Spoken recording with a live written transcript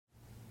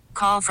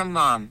call from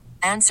mom.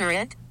 Answer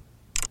it.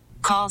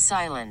 Call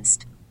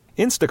silenced.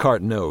 Instacart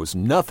knows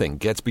nothing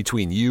gets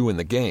between you and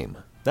the game.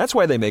 That's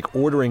why they make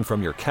ordering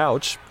from your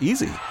couch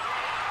easy.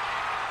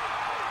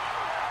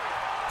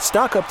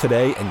 Stock up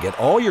today and get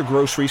all your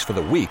groceries for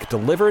the week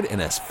delivered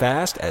in as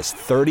fast as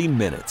 30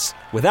 minutes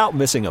without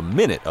missing a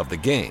minute of the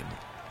game.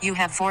 You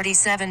have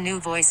 47 new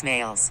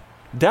voicemails.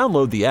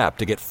 Download the app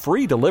to get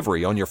free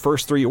delivery on your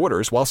first 3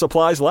 orders while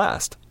supplies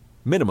last.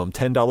 Minimum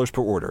 $10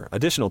 per order.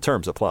 Additional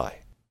terms apply.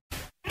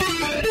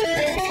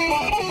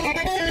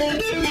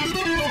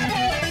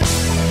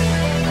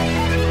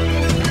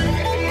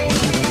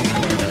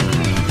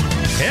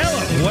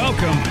 Hello,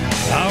 welcome.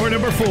 Hour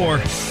number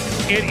 4.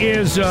 It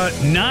is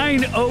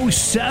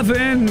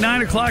 9:07,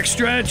 9 o'clock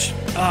stretch.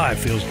 It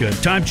feels good.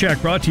 Time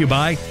check brought to you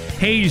by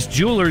Hayes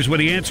Jewelers, where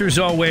the answer is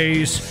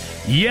always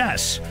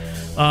yes.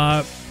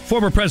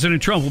 Former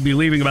President Trump will be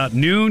leaving about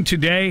noon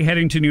today,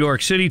 heading to New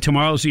York City.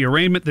 Tomorrow's the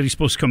arraignment that he's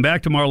supposed to come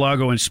back to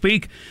Mar-a-Lago and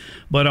speak.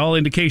 But all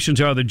indications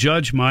are the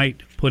judge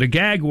might put a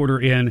gag order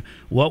in.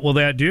 What will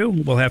that do?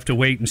 We'll have to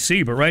wait and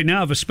see. But right now, I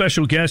have a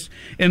special guest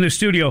in the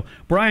studio.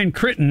 Brian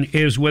Critton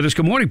is with us.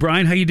 Good morning,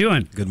 Brian. How you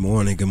doing? Good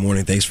morning. Good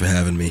morning. Thanks for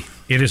having me.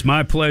 It is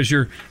my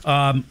pleasure.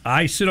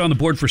 I sit on the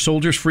board for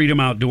Soldiers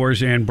Freedom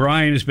Outdoors, and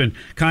Brian has been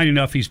kind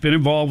enough. He's been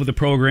involved with the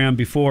program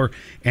before,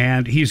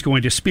 and he's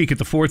going to speak at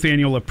the 4th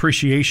Annual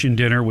Appreciation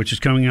Dinner, which is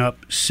coming up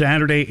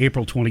Saturday,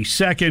 April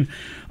 22nd.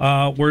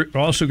 We're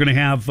also going to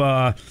have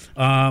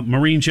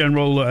Marine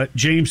General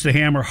James the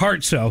Hammer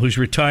Hartzell, who's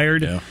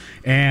retired,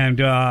 and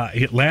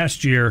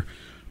last year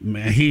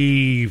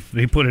he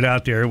put it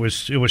out there. It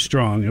was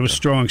strong. It was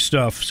strong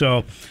stuff.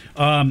 So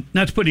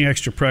not to put any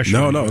extra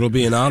pressure. No, it'll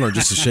be an honor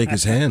just to shake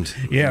his hand.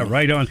 Yeah,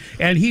 right on.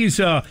 And he's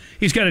got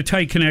a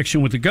tight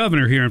connection with the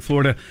governor here in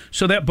Florida,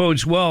 so that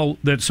bodes well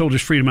that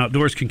Soldiers Freedom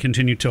Outdoors can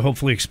continue to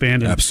hopefully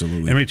expand.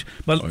 Absolutely. And reach.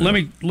 But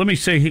let me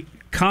say,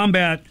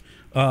 combat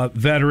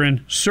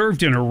veteran,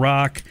 served in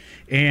Iraq,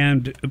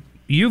 and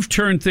you've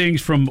turned things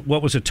from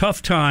what was a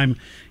tough time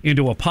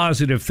into a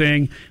positive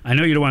thing. I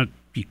know we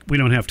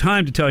don't have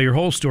time to tell your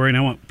whole story, and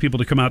I want people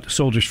to come out to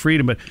Soldiers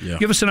Freedom, but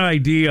give us an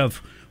idea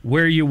of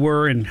where you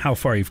were and how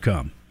far you've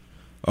come.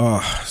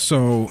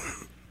 So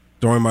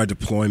during my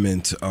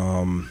deployment,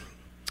 a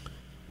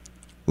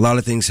lot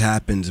of things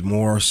happened,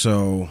 more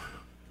so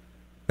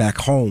back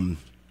home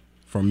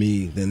for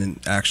me than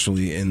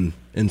actually in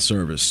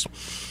service.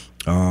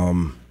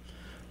 I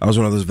was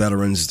one of those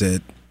veterans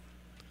that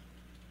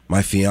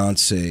my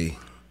fiance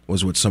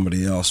was with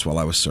somebody else while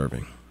I was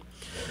serving.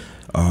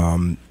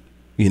 And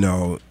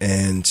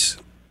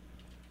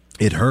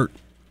it hurt.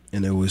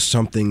 And it was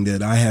something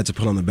that I had to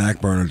put on the back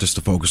burner just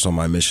to focus on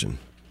my mission.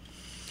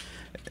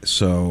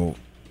 So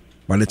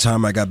by the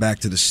time I got back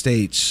to the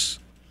States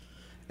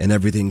and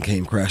everything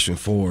came crashing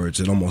forwards,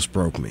 it almost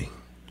broke me,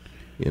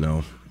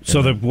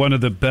 So one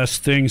of the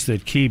best things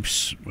that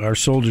keeps our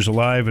soldiers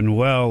alive and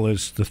well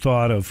is the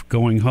thought of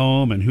going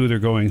home and who they're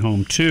going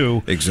home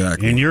to.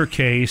 Exactly. In your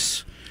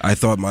case, I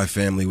thought my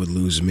family would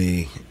lose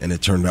me, and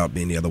it turned out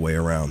being the other way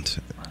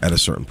around at a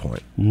certain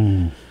point.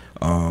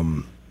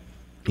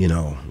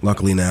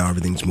 Luckily now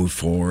everything's moved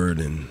forward,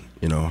 and,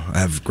 I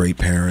have great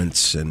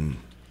parents and,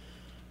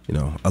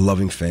 a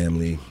loving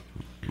family,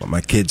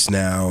 my kids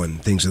now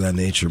and things of that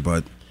nature.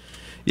 But,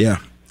 yeah,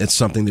 it's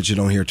something that you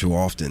don't hear too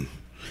often,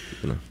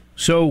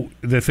 So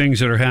the things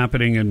that are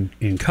happening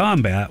in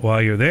combat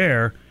while you're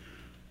there,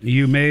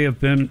 you may have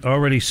been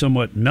already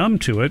somewhat numb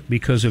to it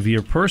because of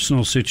your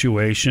personal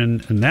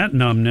situation and that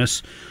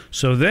numbness.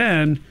 So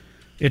then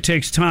it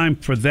takes time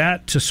for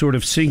that to sort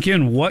of sink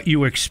in, what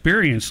you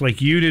experienced.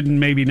 Like, you didn't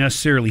maybe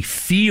necessarily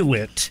feel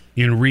it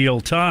in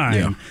real time.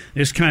 Yeah.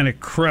 This kind of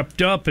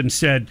crept up and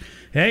said,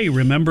 hey,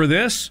 remember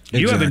this?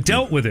 Exactly. You haven't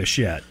dealt with this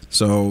yet.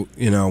 So,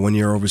 when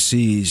you're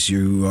overseas,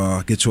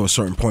 you get to a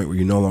certain point where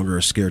you no longer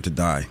are scared to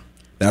die.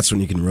 That's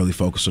when you can really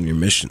focus on your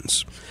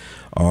missions.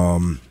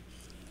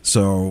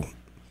 So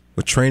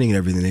with training and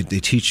everything, they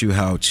teach you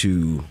how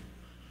to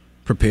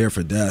prepare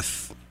for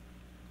death,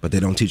 but they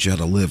don't teach you how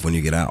to live when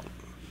you get out.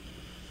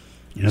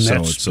 And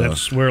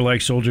that's where,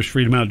 like, Soldiers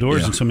Freedom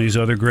Outdoors and some of these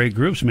other great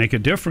groups make a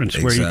difference,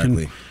 where you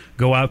can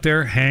go out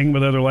there, hang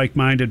with other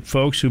like-minded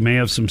folks who may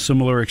have some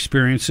similar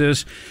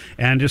experiences,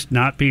 and just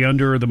not be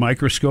under the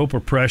microscope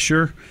or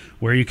pressure,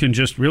 where you can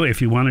just really,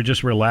 if you want to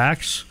just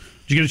relax.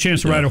 Did you get a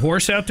chance to ride a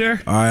horse out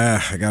there?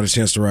 I got a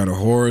chance to ride a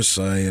horse.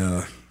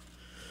 I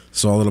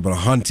saw a little bit of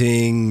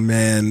hunting.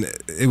 Man,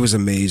 it was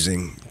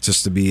amazing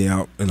just to be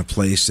out in a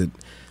place that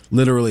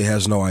literally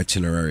has no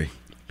itinerary.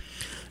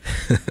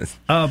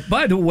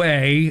 By the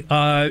way,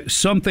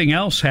 something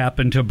else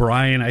happened to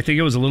Brian. I think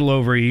it was a little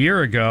over a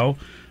year ago.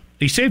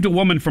 He saved a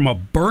woman from a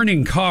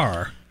burning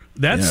car.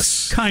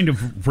 That's kind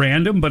of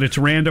random, but it's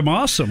random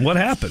awesome. What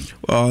happened?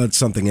 Well, it's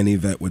something any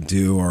vet would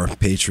do, or a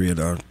patriot,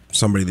 or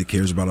somebody that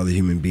cares about other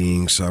human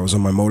beings. I was on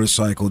my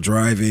motorcycle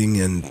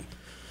driving and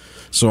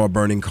saw a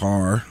burning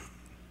car,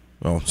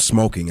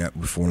 smoking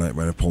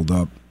when I pulled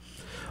up,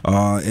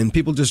 and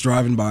people just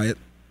driving by it.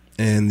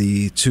 And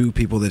the two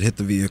people that hit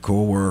the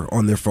vehicle were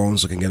on their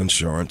phones looking at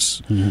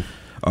insurance. Mm-hmm.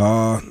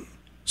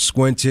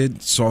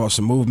 squinted, saw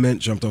some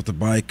movement, jumped off the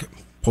bike,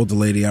 pulled the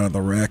lady out of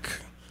the wreck.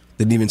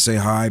 Didn't even say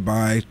hi,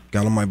 bye.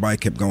 Got on my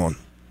bike, kept going.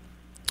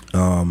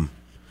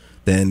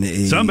 Then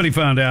somebody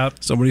found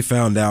out. Somebody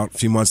found out. A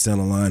few months down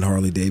the line,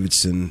 Harley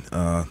Davidson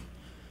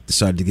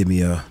decided to give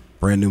me a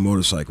brand new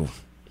motorcycle.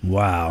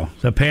 Wow,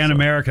 the Pan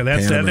America.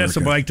 That's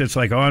a bike that's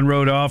like on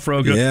road, off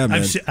road. Yeah,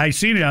 man. I've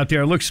seen it out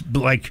there. It looks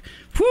like,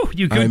 whew,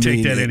 you could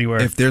take that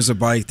anywhere. If there's a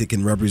bike that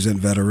can represent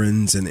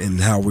veterans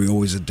and how we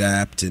always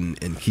adapt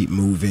and keep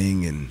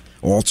moving and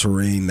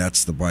altering,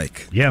 that's the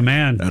bike. Yeah,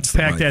 man. That's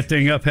pack that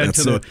thing up. You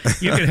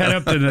could head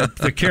up to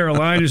the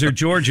Carolinas or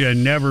Georgia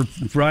and never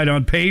ride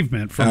on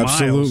pavement for miles.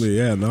 Absolutely,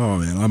 yeah. No,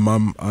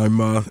 man. I'm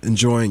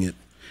enjoying it.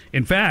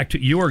 In fact,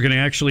 you are going to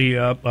actually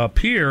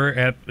appear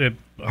at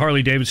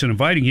Harley Davidson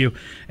inviting you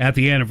at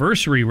the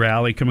anniversary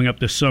rally coming up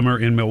this summer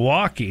in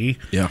Milwaukee.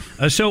 Yeah.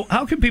 So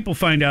how can people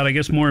find out, I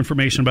guess, more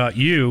information about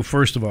you,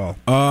 first of all?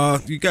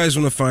 You guys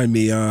want to find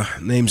me,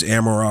 name's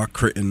Brian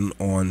Critton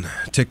on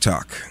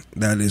TikTok.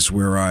 That is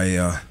where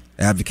I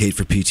advocate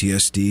for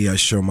PTSD. I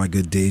show my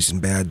good days and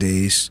bad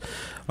days.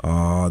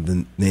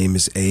 The name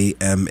is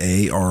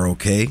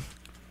AMAROK.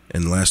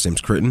 And the last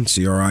name's Critton,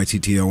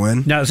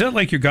 Critton. Now, is that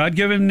like your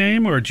God-given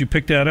name, or did you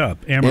pick that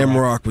up?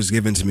 Amarok was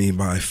given to me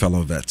by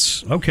fellow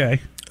vets.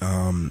 Okay.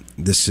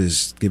 This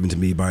is given to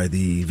me by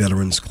the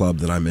Veterans Club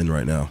that I'm in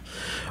right now.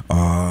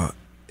 And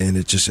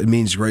it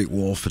means Great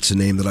Wolf. It's a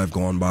name that I've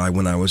gone by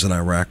when I was an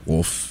Iraq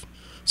Wolf.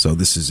 So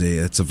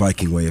it's a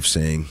Viking way of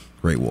saying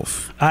Great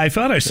Wolf. I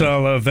thought I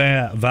saw a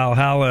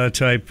Valhalla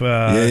type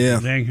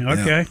thing.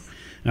 Okay. Yeah.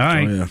 All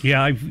right. Oh,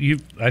 yeah.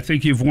 I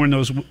think you've worn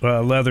those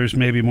leathers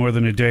maybe more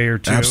than a day or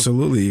two.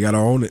 Absolutely. You got to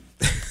own it.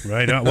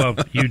 Right on. Well,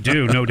 you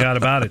do, no doubt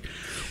about it.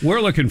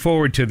 We're looking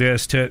forward to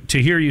this, to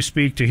hear you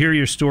speak, to hear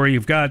your story.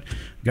 You've got,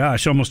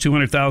 almost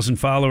 200,000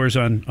 followers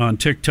on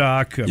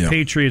TikTok,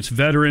 Patriots,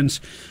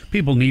 veterans.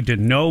 People need to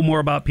know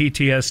more about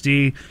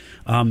PTSD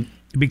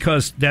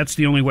because that's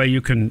the only way you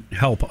can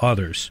help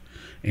others.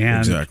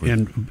 Exactly.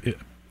 And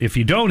if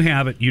you don't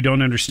have it, you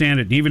don't understand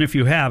it. And even if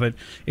you have it,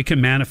 it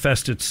can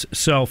manifest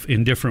itself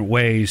in different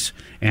ways.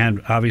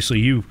 And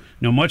obviously you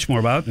know much more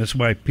about it. That's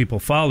why people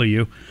follow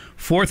you.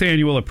 4th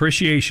Annual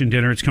Appreciation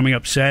Dinner. It's coming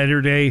up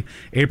Saturday,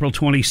 April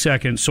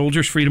 22nd.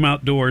 Soldiers Freedom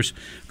Outdoors.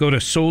 Go to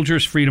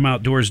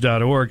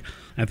soldiersfreedomoutdoors.org.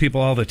 And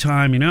people all the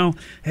time,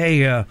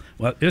 hey,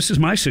 well, this is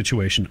my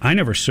situation. I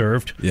never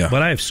served,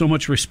 but I have so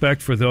much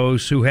respect for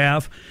those who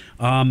have.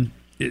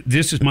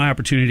 This is my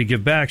opportunity to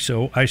give back,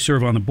 so I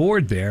serve on the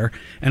board there.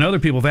 And other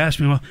people have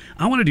asked me, well,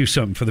 I want to do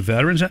something for the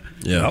veterans.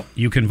 Yeah. Well,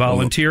 you can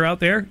volunteer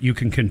out there. You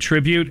can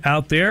contribute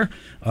out there.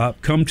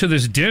 Come to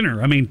this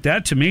dinner. I mean,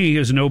 that to me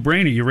is a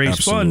no-brainer. You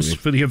raise funds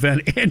for the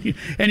event, and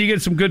you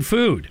get some good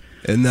food.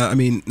 And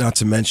not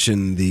to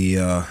mention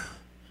the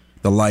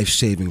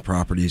life-saving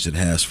properties it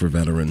has for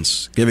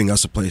veterans, giving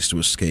us a place to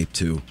escape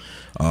to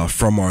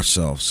from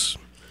ourselves,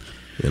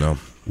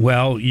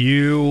 Well,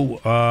 you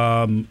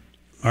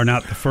are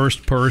not the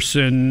first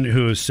person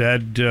who has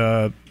said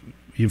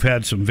you've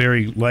had some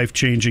very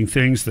life-changing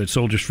things that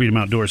Soldiers Freedom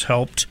Outdoors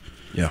helped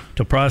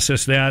to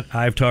process that.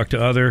 I've talked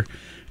to other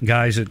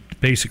guys that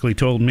basically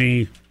told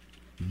me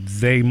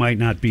they might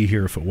not be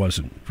here if it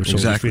wasn't for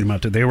Soldiers Freedom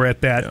Outdoors. They were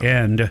at that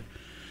end.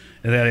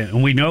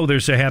 And we know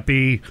there's a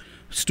happy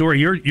story.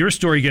 Your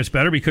story gets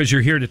better because you're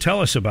here to tell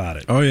us about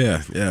it. Oh,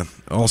 yeah.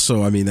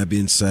 Also, that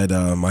being said,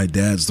 my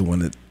dad's the one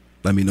that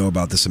let me know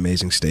about this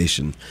amazing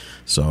station.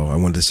 So I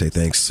wanted to say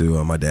thanks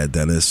to my dad,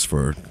 Dennis,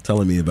 for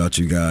telling me about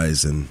you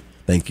guys, and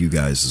thank you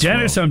guys as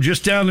Dennis, well. I'm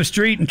just down the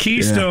street in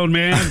Keystone,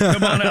 man.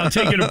 Come on out,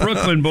 take you to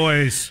Brooklyn,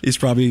 boys. He's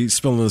probably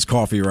spilling his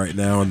coffee right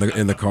now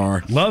in the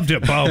car. Loved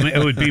it, Paul.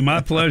 It would be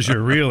my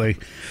pleasure, really.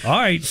 All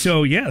right,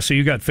 so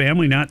you got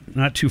family not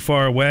too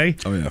far away.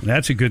 Oh, yeah.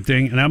 That's a good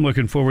thing, and I'm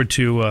looking forward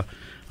to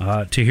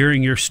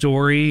hearing your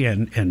story,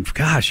 and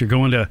gosh, you're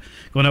going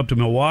up to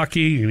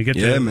Milwaukee. You're going to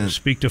get to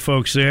speak to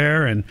folks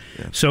there, and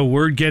so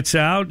word gets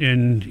out,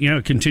 and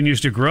it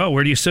continues to grow.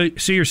 Where do you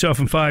see yourself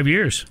in 5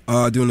 years?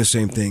 Doing the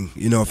same thing.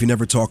 If you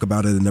never talk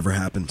about it, it never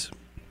happened.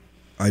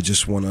 I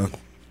just want to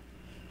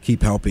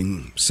keep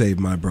helping save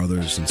my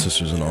brothers and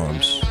sisters in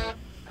arms.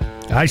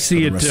 I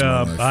see it.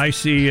 I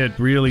see it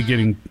really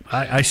getting.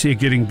 I see it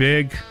getting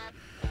big.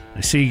 I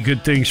see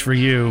good things for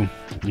you.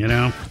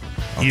 I'll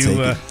take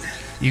it.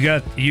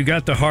 You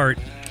got the heart.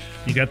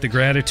 You got the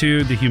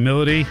gratitude, the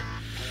humility.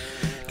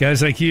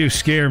 Guys like you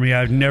scare me.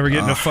 I'd never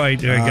get in a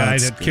fight with a guy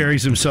that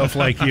carries himself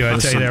like you. I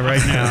tell you that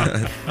right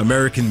now.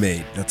 American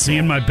made. That's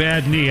Seeing my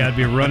bad knee, I'd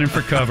be running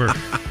for cover.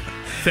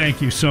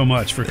 Thank you so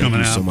much for coming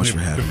out. Thank you so much for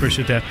having me.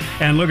 Appreciate that.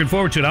 And looking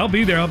forward to it. I'll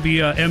be there. I'll be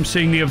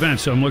emceeing the event,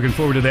 so I'm looking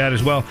forward to that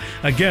as well.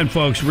 Again,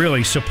 folks,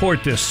 really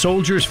support this.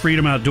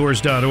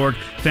 SoldiersFreedomOutdoors.org.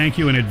 Thank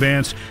you in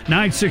advance.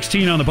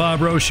 9:16 on the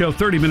Bob Rose Show,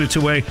 30 minutes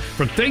away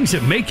from things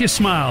that make you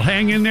smile.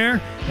 Hang in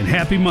there, and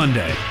happy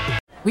Monday.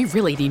 We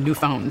really need new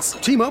phones.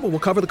 T-Mobile will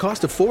cover the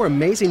cost of 4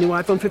 amazing new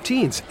iPhone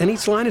 15s, and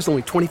each line is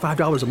only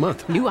 $25 a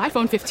month. New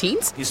iPhone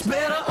 15s? It's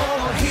better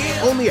over here.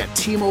 Only at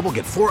T-Mobile,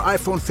 get 4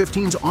 iPhone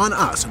 15s on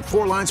us and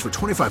 4 lines for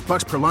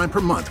 $25 per line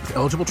per month with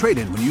eligible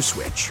trade-in when you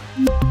switch.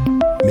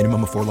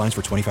 Minimum of 4 lines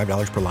for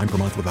 $25 per line per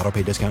month with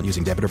autopay discount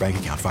using debit or bank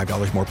account.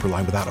 $5 more per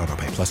line without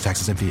autopay, plus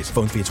taxes and fees.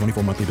 Phone fee at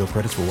 24 monthly bill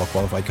credits for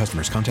well-qualified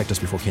customers. Contact us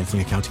before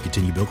canceling account to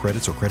continue bill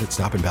credits or credit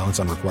stop and balance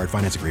on required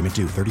finance agreement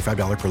due.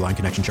 $35 per line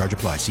connection charge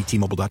applies. See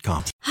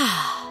T-Mobile.com.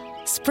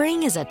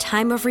 Spring is a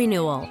time of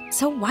renewal,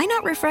 so why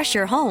not refresh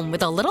your home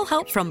with a little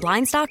help from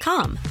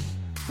Blinds.com?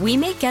 We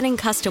make getting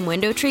custom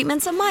window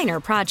treatments a minor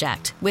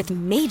project with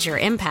major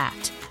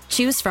impact.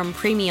 Choose from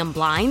premium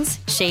blinds,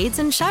 shades,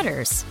 and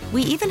shutters.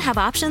 We even have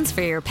options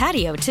for your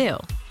patio, too.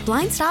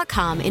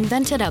 Blinds.com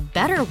invented a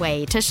better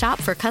way to shop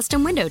for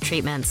custom window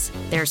treatments.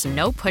 There's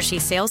no pushy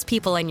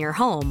salespeople in your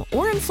home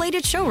or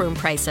inflated showroom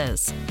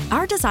prices.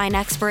 Our design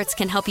experts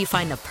can help you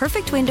find the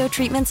perfect window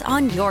treatments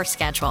on your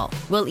schedule.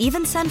 We'll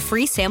even send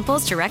free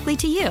samples directly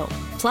to you.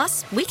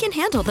 Plus, we can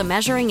handle the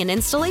measuring and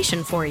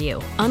installation for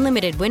you.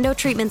 Unlimited window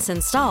treatments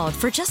installed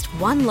for just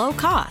one low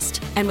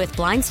cost. And with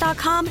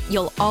Blinds.com,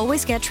 you'll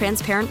always get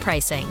transparent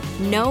pricing.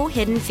 No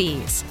hidden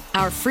fees.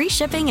 Our free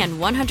shipping and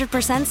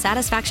 100%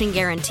 satisfaction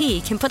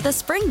guarantee can put the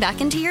spring back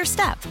into your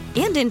step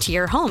and into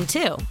your home,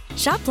 too.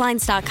 Shop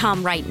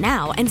Blinds.com right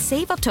now and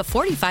save up to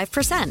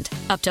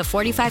 45%. Up to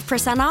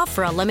 45% off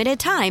for a limited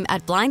time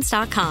at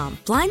Blinds.com.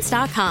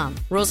 Blinds.com.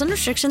 Rules and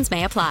restrictions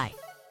may apply.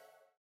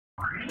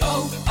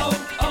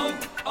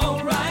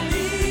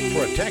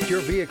 Protect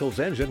your vehicle's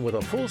engine with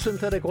a full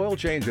synthetic oil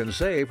change and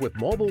save with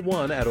Mobile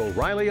One at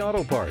O'Reilly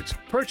Auto Parts.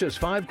 Purchase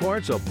 5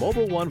 quarts of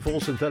Mobile One full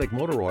synthetic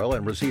motor oil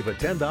and receive a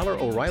 $10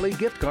 O'Reilly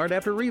gift card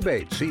after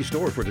rebate. See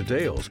store for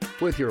details.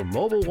 With your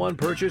Mobile One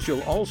purchase,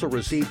 you'll also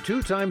receive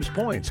 2 times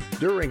points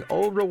during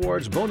O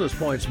Rewards Bonus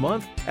Points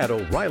Month at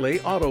O'Reilly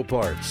Auto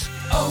Parts.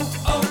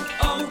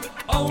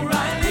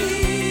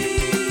 O'Reilly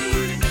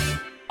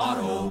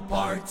Auto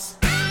Parts.